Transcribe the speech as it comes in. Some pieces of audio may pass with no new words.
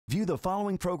View the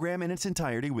following program in its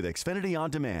entirety with Xfinity On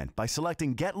Demand by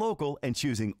selecting Get Local and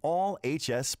choosing All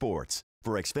HS Sports.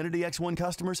 For Xfinity X1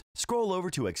 customers, scroll over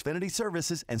to Xfinity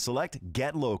Services and select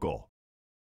Get Local.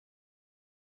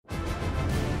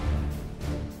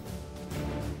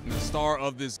 The star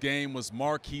of this game was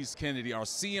Marquise Kennedy, our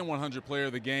CN100 player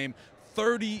of the game.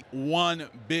 31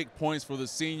 big points for the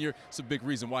senior. It's a big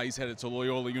reason why he's headed to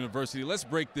Loyola University. Let's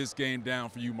break this game down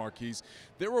for you, Marquise.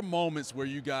 There were moments where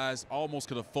you guys almost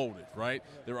could have folded, right?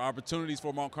 There were opportunities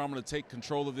for Mount Carmel to take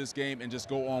control of this game and just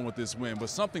go on with this win. But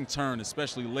something turned,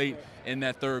 especially late in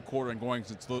that third quarter and going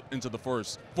into the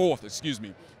fourth.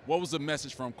 What was the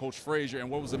message from Coach Frazier, and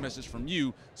what was the message from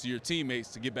you to your teammates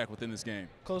to get back within this game?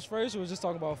 Coach Frazier was just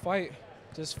talking about fight,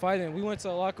 just fighting. We went to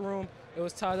the locker room. It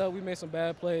was tied up. We made some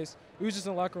bad plays. We was just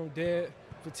in the locker room dead,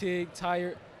 fatigued,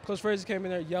 tired. Coach Frazier came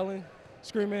in there yelling,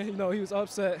 screaming. You know, he was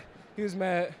upset. He was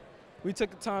mad. We took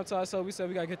the time to ourselves. We said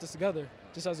we got to get this together,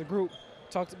 just as a group.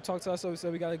 Talk to ourselves. We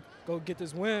said we got to go get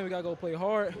this win. We got to go play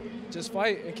hard, just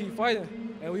fight and keep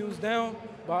fighting. And we was down,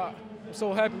 but I'm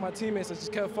so happy my teammates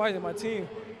just kept fighting. My team,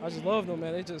 I just loved them,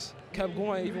 man. They just kept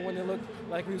going even when it looked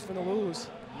like we was finna lose.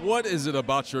 What is it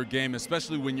about your game,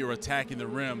 especially when you're attacking the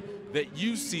rim, that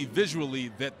you see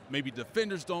visually that maybe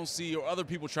defenders don't see or other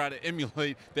people try to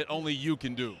emulate that only you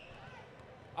can do?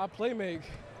 I play make.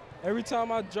 Every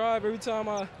time I drive, every time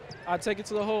I take it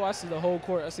to the hole, I see the whole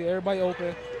court. I see everybody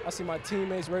open. I see my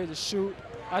teammates ready to shoot.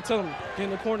 I tell them, get in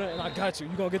the corner, and I got you.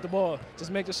 You're going to get the ball.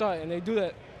 Just make the shot, and they do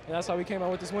that. And that's how we came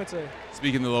out with this win today.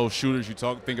 Speaking of those shooters,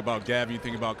 think about Gavin, you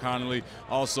think about Connolly.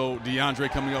 Also, DeAndre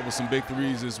coming up with some big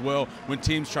threes as well. When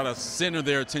teams try to center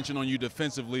their attention on you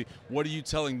defensively, what are you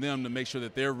telling them to make sure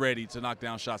that they're ready to knock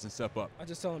down shots and step up? I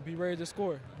just tell them, be ready to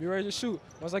score. Be ready to shoot.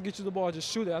 Once I get you the ball, just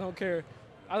shoot it. I don't care.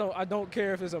 I don't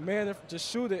care if it's a man, just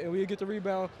shoot it, and we'll get the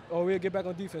rebound or we'll get back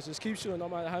on defense. Just keep shooting no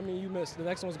matter how many you miss. The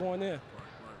next one's going in.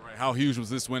 How huge was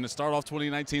this win to start off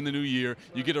 2019, the new year?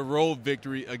 You get a road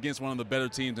victory against one of the better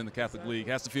teams in the Catholic League.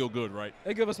 Has to feel good, right?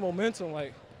 They give us momentum.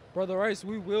 Like, Brother Rice,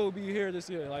 we will be here this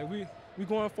year. Like, we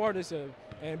going far this year.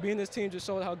 And being this team just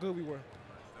showed how good we were.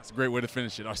 That's a great way to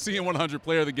finish it. Our CN100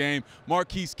 player of the game,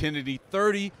 Marquise Kennedy,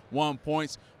 31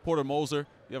 points. Porter Moser,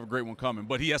 you have a great one coming,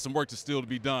 but he has some work to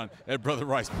be done at Brother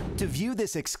Rice. To view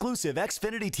this exclusive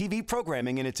Xfinity TV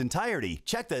programming in its entirety,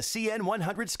 check the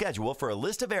CN100 schedule for a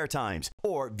list of air times,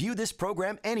 or view this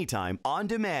program anytime on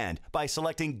demand by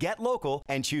selecting Get Local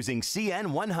and choosing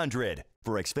CN100.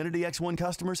 For Xfinity X1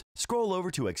 customers, scroll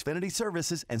over to Xfinity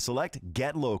Services and select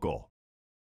Get Local.